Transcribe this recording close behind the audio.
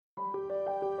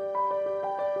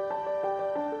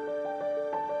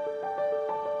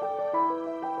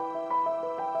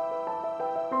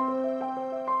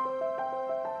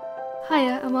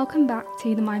Hiya and welcome back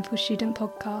to the Mindful Student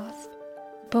podcast.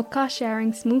 A podcast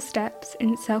sharing small steps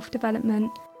in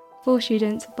self-development for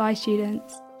students by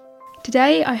students.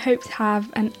 Today I hope to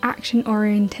have an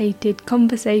action-orientated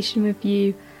conversation with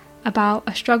you about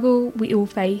a struggle we all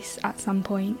face at some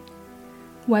point.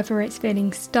 Whether it's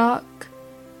feeling stuck,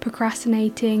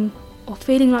 procrastinating, or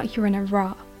feeling like you're in a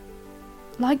rut.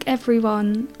 Like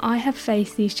everyone, I have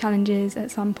faced these challenges at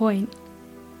some point.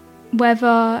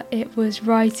 Whether it was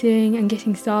writing and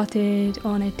getting started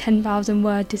on a 10,000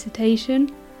 word dissertation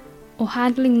or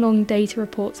handling long data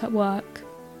reports at work.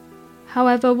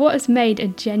 However, what has made a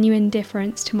genuine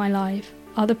difference to my life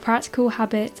are the practical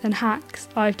habits and hacks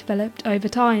I've developed over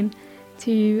time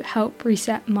to help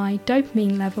reset my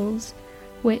dopamine levels,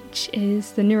 which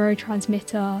is the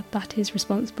neurotransmitter that is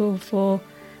responsible for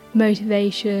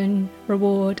motivation,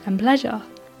 reward and pleasure.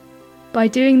 By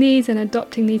doing these and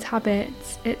adopting these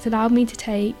habits, it's allowed me to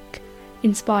take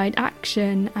inspired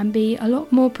action and be a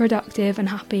lot more productive and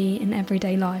happy in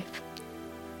everyday life.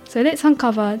 So let's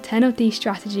uncover 10 of these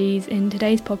strategies in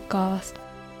today's podcast.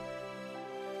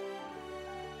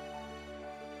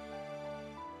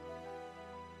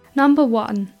 Number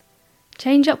 1.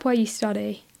 Change up where you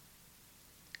study.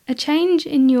 A change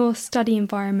in your study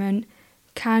environment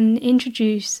can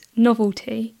introduce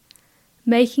novelty,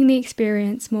 making the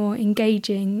experience more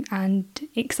engaging and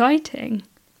exciting.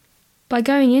 By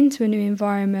going into a new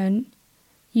environment,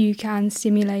 you can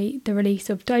stimulate the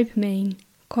release of dopamine,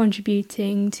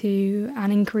 contributing to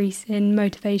an increase in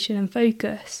motivation and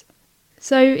focus.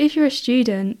 So if you're a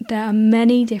student, there are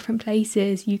many different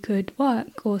places you could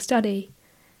work or study.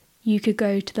 You could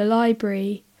go to the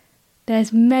library.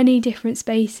 There's many different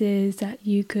spaces that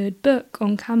you could book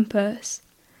on campus.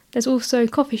 There's also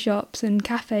coffee shops and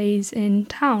cafes in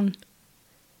town.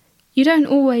 You don't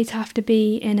always have to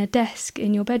be in a desk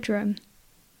in your bedroom.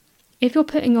 If you're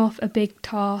putting off a big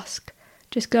task,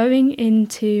 just going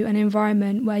into an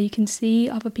environment where you can see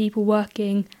other people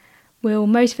working will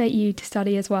motivate you to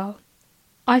study as well.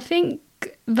 I think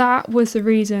that was the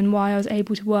reason why I was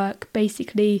able to work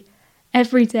basically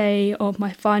every day of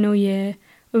my final year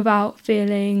without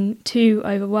feeling too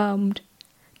overwhelmed,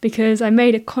 because I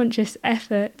made a conscious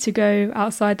effort to go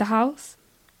outside the house.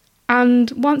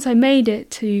 And once I made it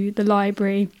to the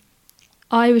library,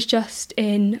 I was just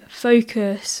in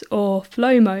focus or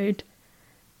flow mode.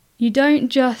 You don't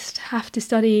just have to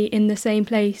study in the same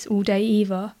place all day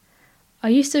either. I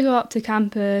used to go up to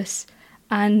campus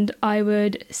and I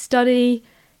would study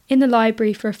in the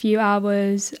library for a few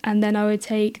hours, and then I would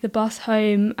take the bus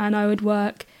home and I would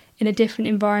work in a different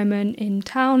environment in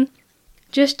town.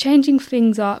 Just changing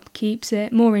things up keeps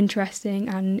it more interesting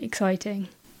and exciting.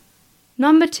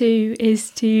 Number 2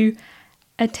 is to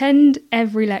attend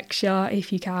every lecture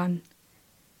if you can.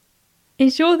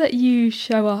 Ensure that you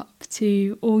show up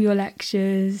to all your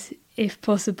lectures if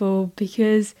possible,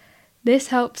 because this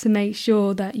helps to make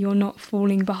sure that you're not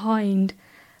falling behind,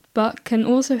 but can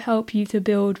also help you to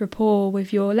build rapport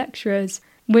with your lecturers,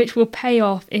 which will pay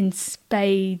off in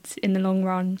spades in the long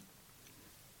run.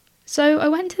 So I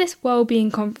went to this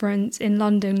wellbeing conference in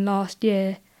London last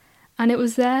year, and it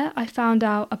was there I found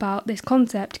out about this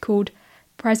concept called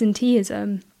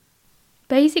presenteeism.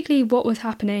 Basically what was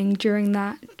happening during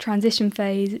that transition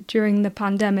phase during the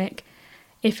pandemic,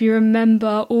 if you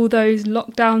remember all those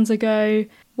lockdowns ago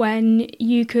when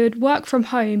you could work from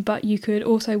home but you could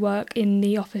also work in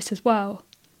the office as well.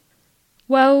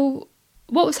 Well,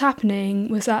 what was happening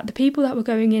was that the people that were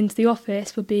going into the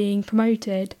office were being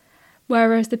promoted,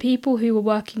 whereas the people who were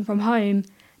working from home,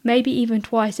 maybe even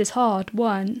twice as hard,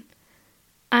 weren't.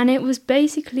 And it was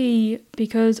basically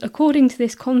because, according to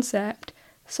this concept,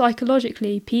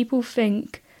 psychologically people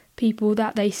think people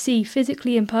that they see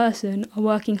physically in person are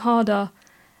working harder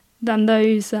than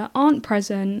those that aren't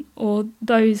present or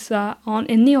those that aren't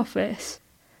in the office.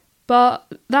 But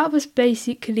that was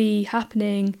basically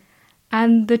happening,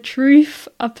 and the truth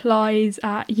applies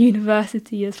at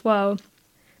university as well.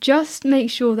 Just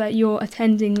make sure that you're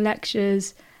attending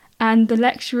lectures and the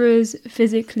lecturers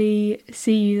physically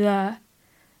see you there.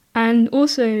 And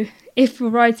also, if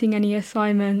you're writing any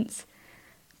assignments,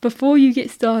 before you get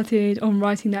started on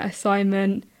writing that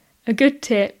assignment, a good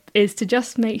tip is to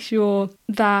just make sure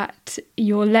that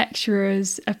your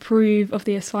lecturers approve of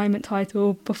the assignment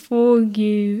title before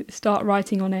you start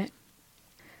writing on it.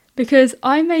 Because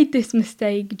I made this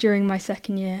mistake during my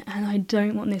second year and I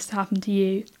don't want this to happen to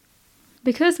you.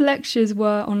 Because lectures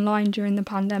were online during the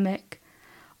pandemic,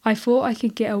 I thought I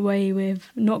could get away with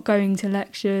not going to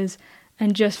lectures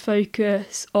and just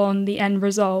focus on the end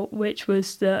result, which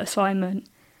was the assignment.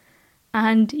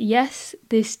 And yes,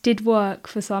 this did work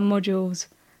for some modules,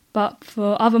 but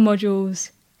for other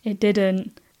modules it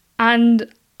didn't.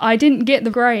 And I didn't get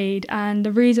the grade, and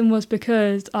the reason was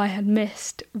because I had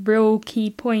missed real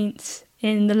key points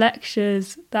in the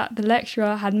lectures that the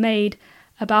lecturer had made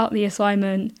about the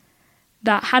assignment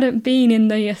that hadn't been in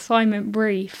the assignment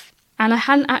brief, and I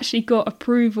hadn't actually got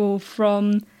approval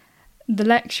from the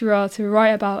lecturer to write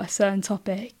about a certain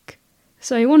topic.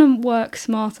 So you want to work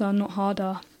smarter, not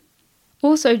harder.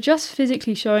 Also, just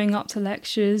physically showing up to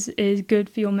lectures is good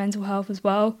for your mental health as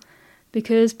well,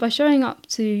 because by showing up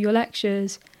to your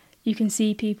lectures, you can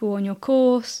see people on your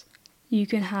course, you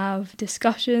can have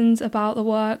discussions about the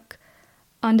work,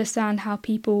 understand how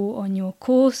people on your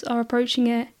course are approaching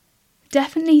it.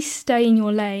 Definitely stay in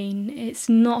your lane. It's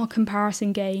not a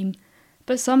comparison game,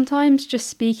 but sometimes just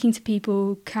speaking to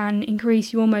people can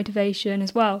increase your motivation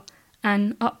as well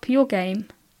and up your game.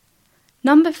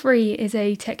 Number 3 is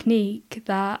a technique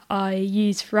that I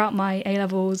use throughout my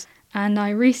A-levels, and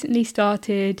I recently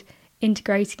started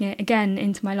integrating it again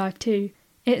into my life too.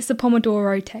 It's the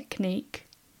Pomodoro technique.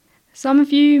 Some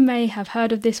of you may have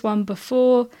heard of this one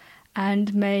before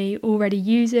and may already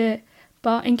use it,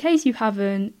 but in case you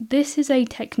haven't, this is a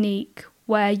technique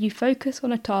where you focus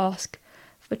on a task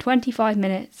for 25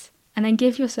 minutes and then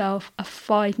give yourself a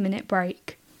 5-minute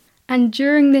break. And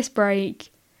during this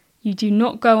break, you do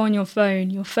not go on your phone.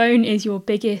 Your phone is your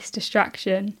biggest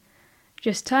distraction.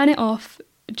 Just turn it off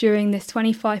during this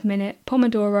 25-minute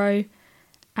Pomodoro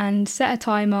and set a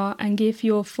timer and give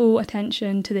your full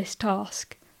attention to this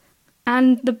task.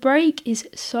 And the break is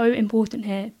so important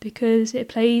here because it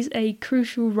plays a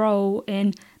crucial role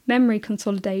in memory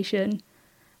consolidation.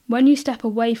 When you step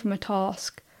away from a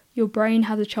task, your brain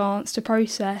has a chance to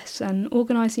process and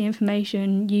organise the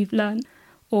information you've learnt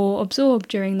or absorbed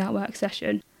during that work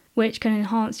session, which can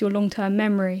enhance your long-term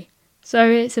memory. So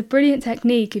it's a brilliant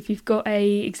technique if you've got an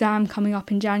exam coming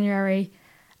up in January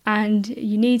and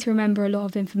you need to remember a lot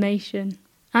of information.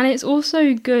 And it's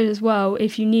also good as well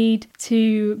if you need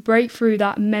to break through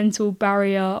that mental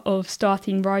barrier of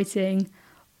starting writing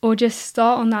or just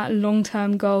start on that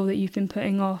long-term goal that you've been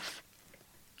putting off.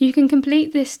 You can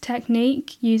complete this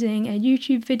technique using a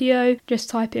YouTube video. Just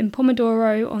type in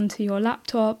Pomodoro onto your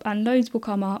laptop and loads will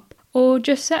come up, or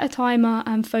just set a timer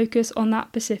and focus on that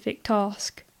specific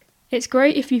task. It's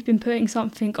great if you've been putting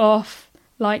something off,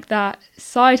 like that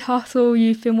side hustle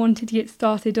you've been wanting to get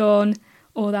started on,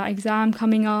 or that exam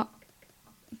coming up.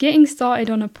 Getting started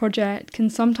on a project can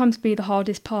sometimes be the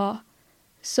hardest part,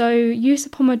 so use the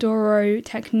Pomodoro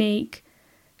technique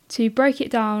to break it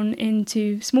down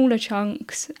into smaller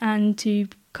chunks and to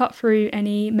cut through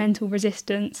any mental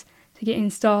resistance to getting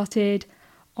started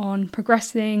on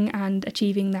progressing and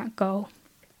achieving that goal.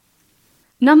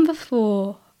 Number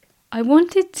 4, I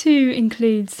wanted to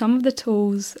include some of the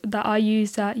tools that I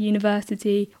used at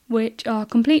university which are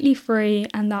completely free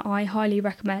and that I highly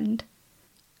recommend.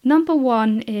 Number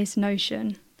 1 is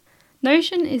Notion.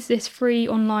 Notion is this free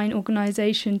online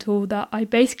organisation tool that I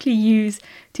basically use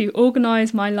to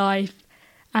organise my life,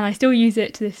 and I still use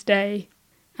it to this day.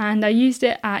 And I used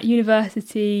it at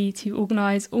university to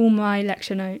organise all my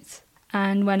lecture notes,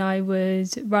 and when I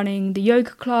was running the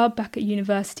yoga club back at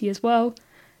university as well,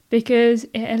 because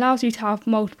it allows you to have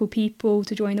multiple people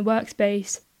to join the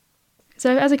workspace.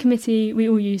 So as a committee, we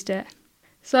all used it.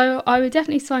 So I would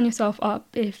definitely sign yourself up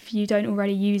if you don't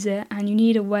already use it and you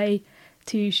need a way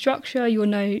to structure your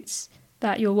notes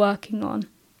that you're working on.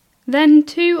 Then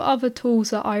 2 other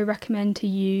tools that I recommend to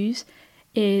use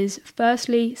is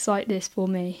firstly, Cite This For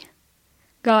Me.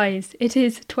 Guys, it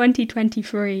is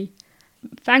 2023.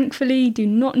 Thankfully, do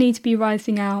not need to be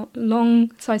writing out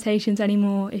long citations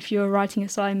anymore if you're writing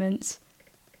assignments.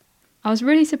 I was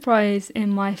really surprised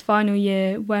in my final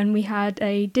year when we had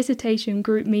a dissertation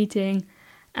group meeting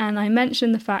and I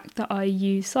mentioned the fact that I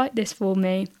use Cite This For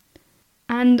Me.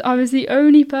 And I was the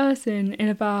only person in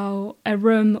about a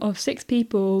room of 6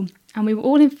 people, and we were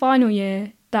all in final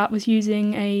year that was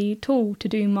using a tool to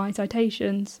do my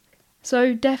citations.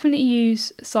 So definitely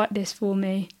use Cite This For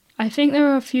Me. I think there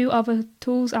are a few other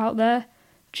tools out there.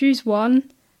 Choose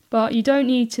one, but you don't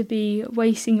need to be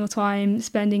wasting your time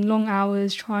spending long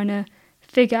hours trying to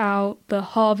figure out the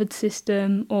Harvard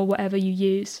system or whatever you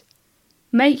use.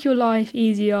 Make your life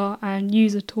easier and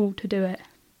use a tool to do it.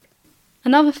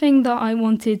 Another thing that I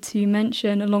wanted to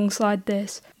mention alongside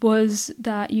this was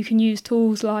that you can use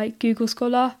tools like Google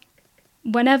Scholar.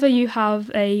 Whenever you have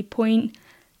a point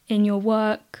in your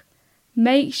work,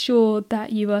 make sure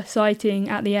that you are citing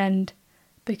at the end,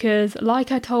 because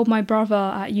like I told my brother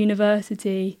at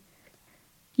university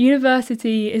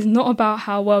is not about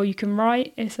how well you can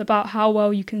write, it's about how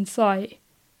well you can cite.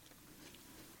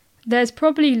 There's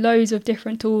probably loads of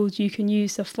different tools you can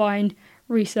use to find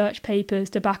research papers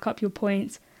to back up your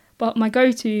points, but my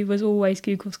go-to was always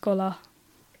Google Scholar.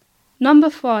 Number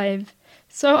 5.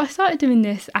 So I started doing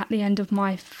this at the end of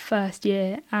my first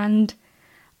year, and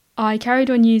I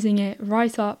carried on using it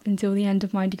right up until the end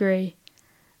of my degree.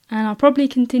 And I'll probably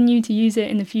continue to use it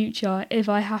in the future if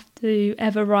I have to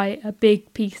ever write a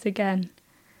big piece again.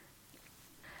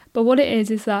 But what it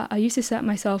is that I used to set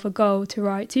myself a goal to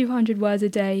write 200 words a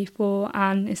day for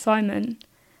an assignment.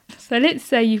 So let's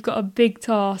say you've got a big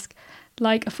task,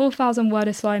 like a 4,000 word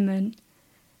assignment.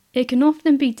 It can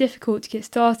often be difficult to get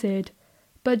started,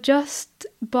 but just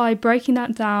by breaking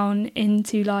that down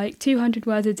into like 200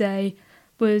 words a day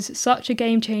was such a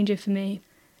game changer for me.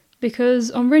 Because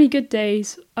on really good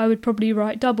days, I would probably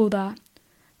write double that.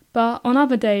 But on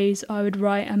other days, I would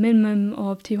write a minimum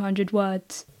of 200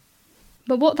 words.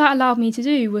 But what that allowed me to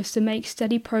do was to make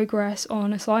steady progress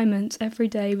on assignments every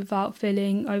day without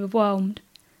feeling overwhelmed.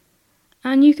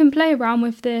 And you can play around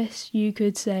with this. You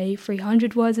could say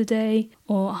 300 words a day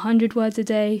or 100 words a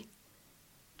day.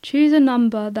 Choose a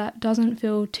number that doesn't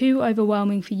feel too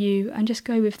overwhelming for you and just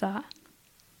go with that.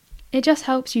 It just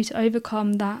helps you to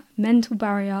overcome that mental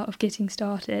barrier of getting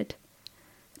started.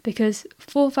 Because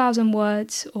 4,000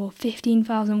 words or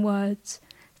 15,000 words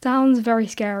sounds very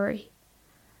scary.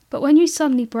 But when you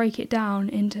suddenly break it down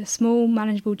into small,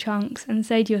 manageable chunks and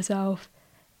say to yourself,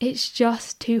 it's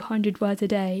just 200 words a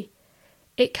day,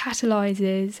 it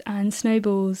catalyses and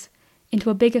snowballs into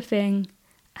a bigger thing,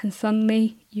 and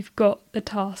suddenly you've got the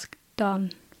task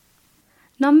done.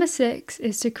 Number 6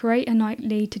 is to create a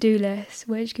nightly to-do list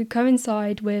which could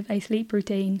coincide with a sleep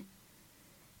routine.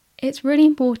 It's really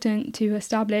important to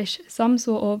establish some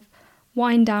sort of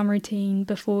wind-down routine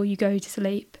before you go to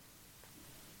sleep.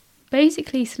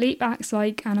 Basically, sleep acts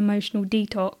like an emotional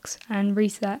detox and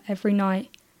reset every night,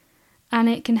 and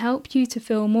it can help you to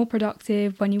feel more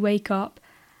productive when you wake up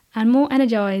and more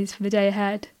energised for the day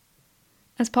ahead.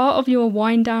 As part of your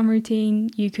wind-down routine,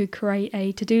 you could create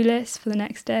a to-do list for the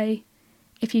next day.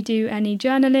 If you do any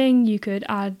journaling, you could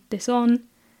add this on.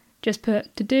 Just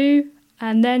put to do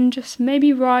and then just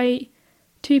maybe write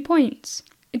 2 points.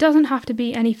 It doesn't have to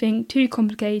be anything too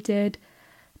complicated,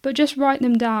 but just write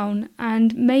them down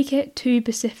and make it 2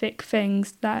 specific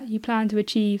things that you plan to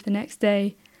achieve the next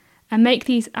day and make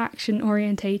these action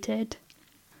orientated.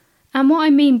 And what I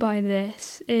mean by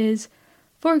this is,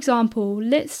 for example,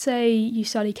 let's say you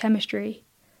study chemistry.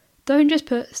 Don't just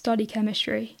put study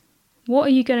chemistry. What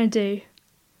are you going to do?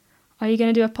 Are you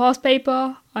going to do a past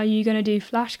paper? Are you going to do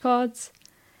flashcards?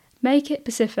 Make it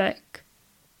specific.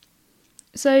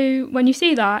 So when you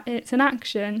see that, it's an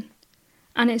action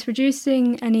and it's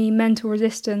reducing any mental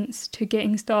resistance to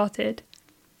getting started.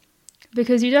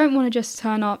 Because you don't want to just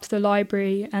turn up to the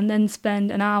library and then spend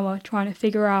an hour trying to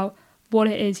figure out what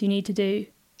it is you need to do.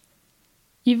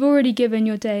 You've already given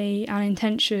your day an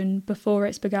intention before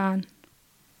it's began.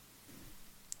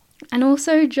 And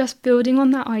also, just building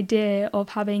on that idea of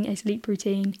having a sleep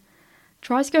routine,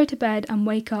 try to go to bed and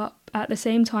wake up at the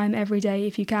same time every day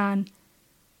if you can.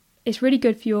 It's really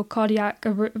good for your cardiac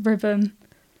rhythm.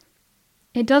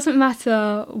 It doesn't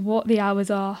matter what the hours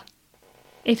are.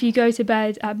 If you go to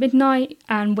bed at midnight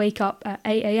and wake up at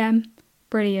 8 a.m,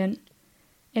 brilliant.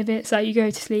 If it's like you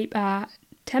go to sleep at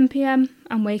 10 p.m.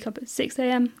 and wake up at 6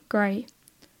 a.m, great.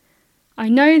 I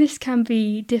know this can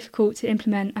be difficult to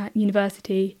implement at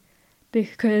university,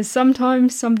 because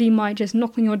sometimes somebody might just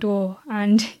knock on your door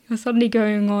and you're suddenly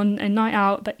going on a night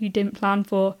out that you didn't plan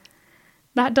for.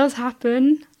 That does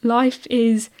happen. Life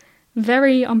is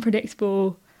very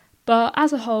unpredictable, but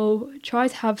as a whole, try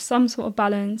to have some sort of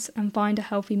balance and find a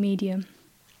healthy medium.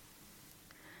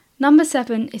 Number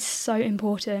 7 is so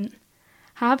important.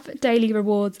 Have daily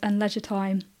rewards and leisure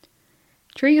time.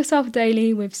 Treat yourself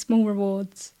daily with small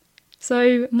rewards.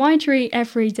 So my treat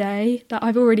every day that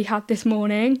I've already had this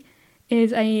morning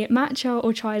is a matcha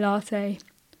or chai latte.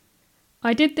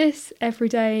 I did this every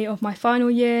day of my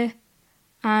final year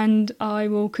and I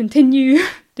will continue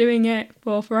doing it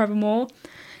for forevermore.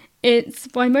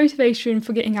 It's my motivation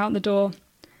for getting out the door.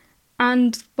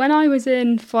 And when I was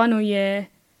in final year,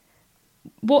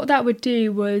 what that would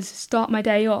do was start my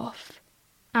day off.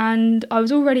 And I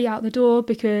was already out the door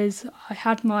because I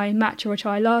had my matcha or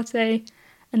chai latte,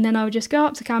 and then I would just go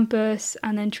up to campus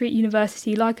and then treat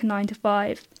university like a 9 to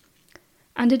 5.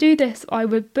 And to do this, I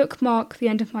would bookmark the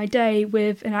end of my day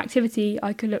with an activity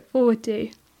I could look forward to.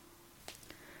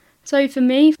 So for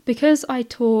me, because I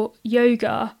taught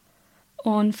yoga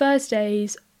on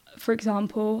Thursdays, for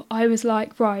example, I was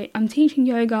like, right, I'm teaching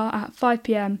yoga at 5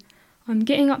 p.m. I'm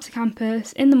getting up to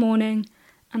campus in the morning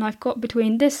and I've got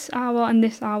between this hour and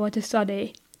this hour to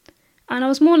study. and I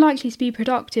was more likely to be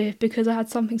productive because I had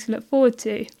something to look forward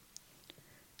to.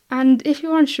 And if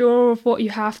you're unsure of what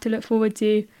you have to look forward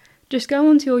to, just go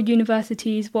onto your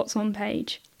university's What's On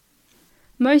page.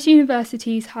 Most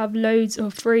universities have loads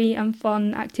of free and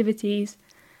fun activities.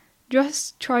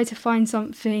 Just try to find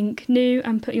something new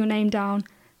and put your name down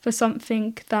for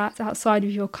something that's outside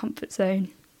of your comfort zone.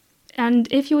 And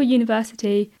if your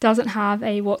university doesn't have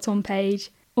a What's On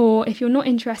page, or if you're not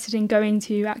interested in going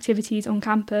to activities on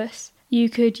campus, you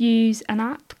could use an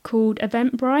app called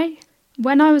Eventbrite.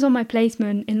 When I was on my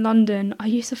placement in London, I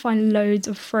used to find loads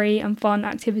of free and fun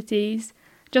activities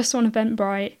just on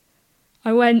Eventbrite.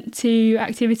 I went to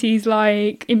activities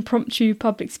like impromptu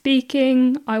public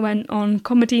speaking, I went on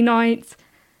comedy nights,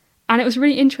 and it was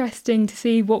really interesting to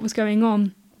see what was going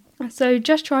on. So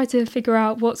just try to figure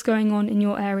out what's going on in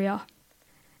your area.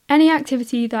 Any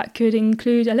activity that could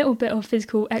include a little bit of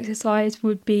physical exercise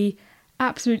would be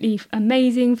absolutely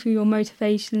amazing for your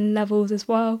motivation levels as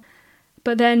well.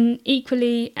 But then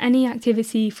equally, any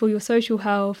activity for your social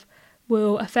health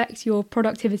will affect your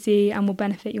productivity and will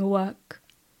benefit your work.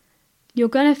 You're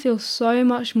going to feel so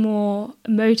much more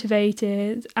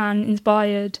motivated and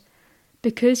inspired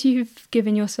because you've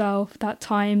given yourself that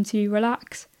time to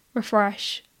relax,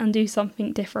 refresh, and do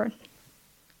something different.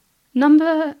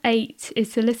 Number 8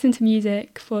 is to listen to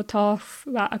music for tasks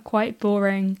that are quite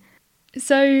boring.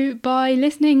 So by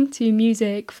listening to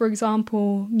music, for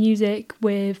example, music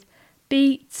with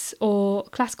beats or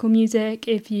classical music,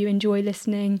 if you enjoy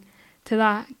listening to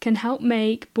that, can help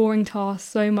make boring tasks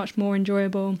so much more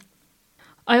enjoyable.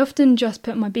 I often just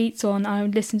put my beats on and I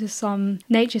would listen to some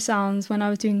nature sounds when I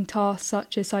was doing tasks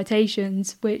such as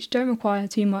citations, which don't require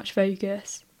too much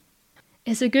focus.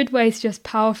 It's a good way to just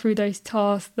power through those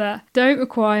tasks that don't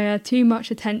require too much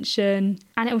attention,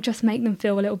 and it will just make them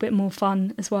feel a little bit more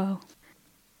fun as well.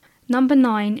 Number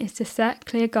 9 is to set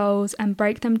clear goals and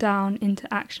break them down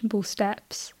into actionable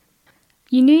steps.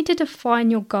 You need to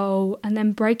define your goal and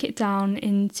then break it down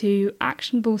into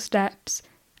actionable steps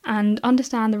and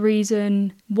understand the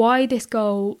reason why this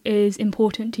goal is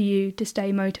important to you to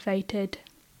stay motivated.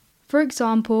 For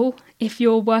example, if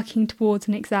you're working towards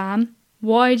an exam,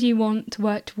 why do you want to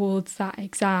work towards that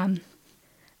exam?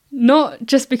 Not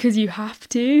just because you have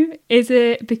to. Is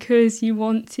it because you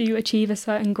want to achieve a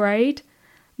certain grade?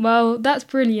 Well, that's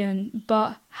brilliant,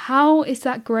 but how is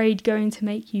that grade going to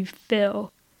make you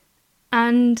feel?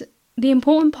 And the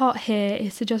important part here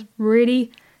is to just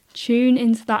really tune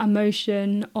into that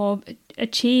emotion of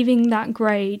achieving that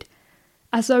grade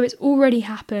as though it's already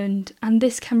happened, and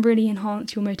this can really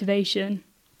enhance your motivation.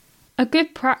 A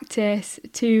good practice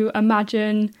to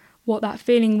imagine what that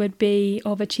feeling would be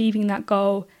of achieving that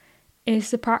goal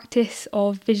is the practice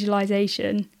of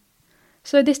visualization.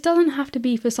 So this doesn't have to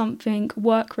be for something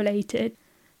work related.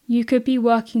 You could be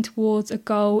working towards a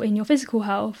goal in your physical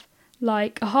health,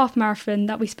 like a half marathon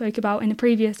that we spoke about in a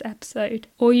previous episode.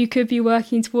 Or you could be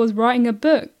working towards writing a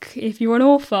book if you're an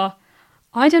author.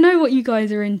 I don't know what you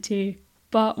guys are into,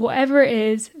 but whatever it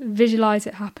is, visualize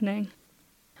it happening.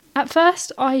 At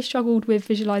first, I struggled with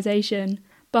visualization,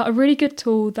 but a really good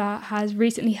tool that has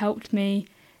recently helped me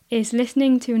is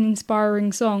listening to an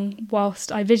inspiring song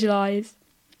whilst I visualize.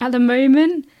 At the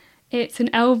moment, it's an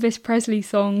Elvis Presley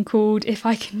song called If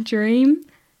I Can Dream.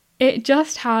 It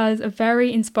just has a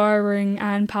very inspiring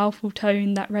and powerful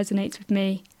tone that resonates with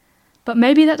me. But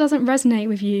maybe that doesn't resonate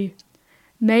with you.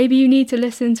 Maybe you need to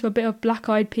listen to a bit of Black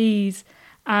Eyed Peas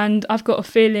and I've got a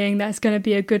feeling that it's going to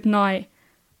be a good night.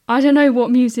 I don't know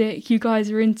what music you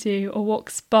guys are into or what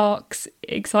sparks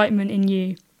excitement in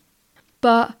you.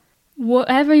 But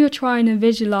whatever you're trying to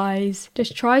visualise,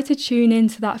 just try to tune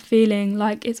into that feeling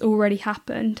like it's already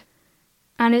happened.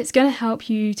 And it's going to help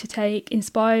you to take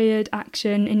inspired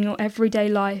action in your everyday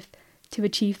life to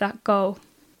achieve that goal.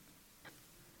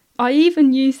 I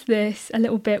even used this a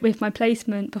little bit with my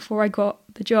placement before I got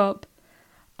the job.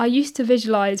 I used to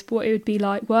visualise what it would be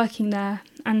like working there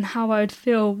and how I would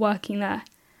feel working there.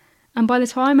 And by the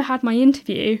time I had my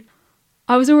interview,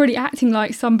 I was already acting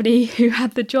like somebody who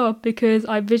had the job because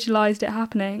I visualised it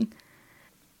happening.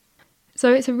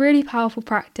 So it's a really powerful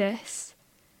practice.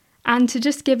 And to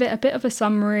just give it a bit of a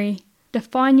summary,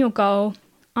 define your goal,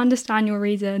 understand your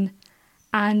reason,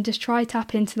 and just try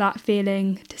tap into that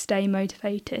feeling to stay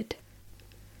motivated.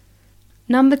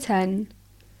 Number 10.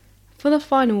 For the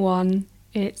final one,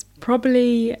 it's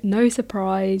probably no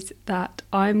surprise that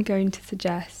I'm going to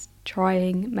suggest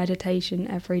trying meditation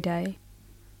every day.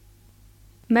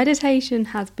 Meditation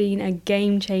has been a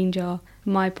game changer for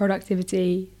my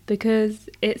productivity because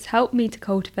it's helped me to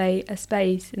cultivate a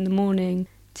space in the morning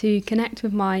to connect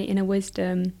with my inner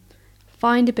wisdom,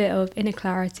 find a bit of inner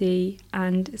clarity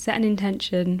and set an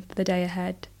intention for the day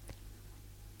ahead.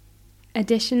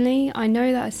 Additionally, I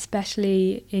know that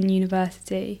especially in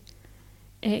university,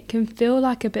 it can feel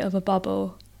like a bit of a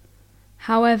bubble.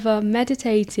 However,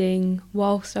 meditating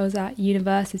whilst I was at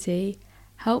university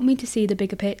helped me to see the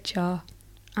bigger picture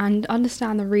and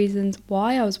understand the reasons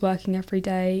why I was working every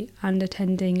day and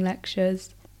attending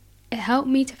lectures. It helped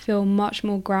me to feel much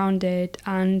more grounded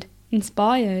and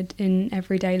inspired in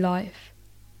everyday life.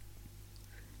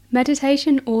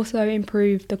 Meditation also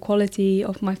improved the quality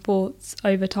of my thoughts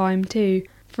over time too.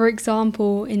 For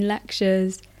example, in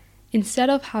lectures, instead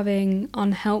of having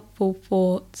unhelpful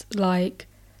thoughts like,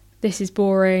 "This is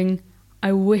boring,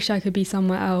 I wish I could be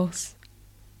somewhere else,"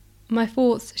 my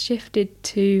thoughts shifted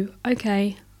to,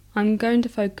 okay, I'm going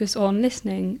to focus on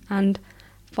listening and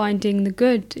finding the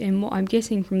good in what I'm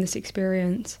getting from this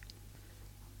experience.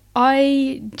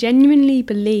 I genuinely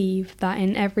believe that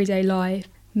in everyday life,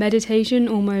 meditation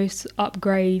almost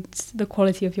upgrades the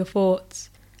quality of your thoughts,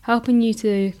 helping you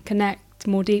to connect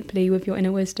more deeply with your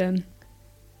inner wisdom.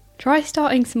 Try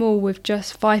starting small with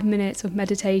just 5 minutes of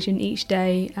meditation each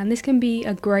day, and this can be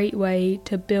a great way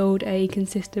to build a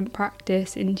consistent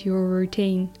practice into your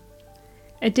routine.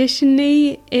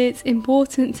 Additionally, it's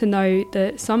important to note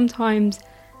that sometimes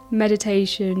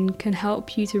meditation can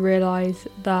help you to realise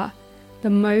that the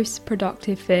most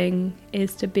productive thing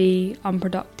is to be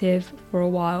unproductive for a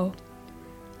while,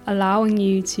 allowing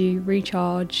you to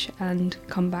recharge and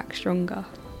come back stronger.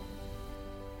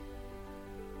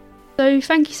 So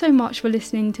thank you so much for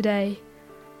listening today.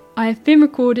 I have been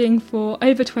recording for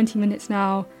over 20 minutes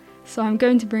now, so I'm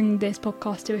going to bring this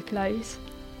podcast to a close.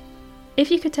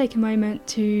 If you could take a moment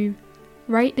to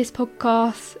rate this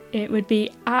podcast, it would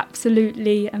be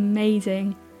absolutely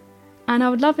amazing. And I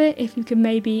would love it if you could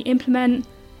maybe implement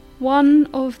one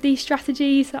of these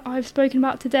strategies that I've spoken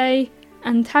about today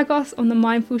and tag us on the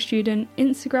Mindful Student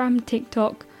Instagram,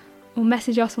 TikTok, or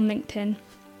message us on LinkedIn.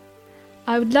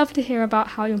 I would love to hear about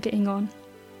how you're getting on.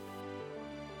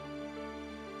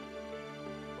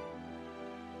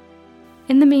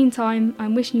 In the meantime,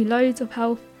 I'm wishing you loads of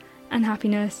health and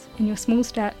happiness in your small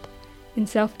step in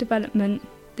self-development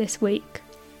this week.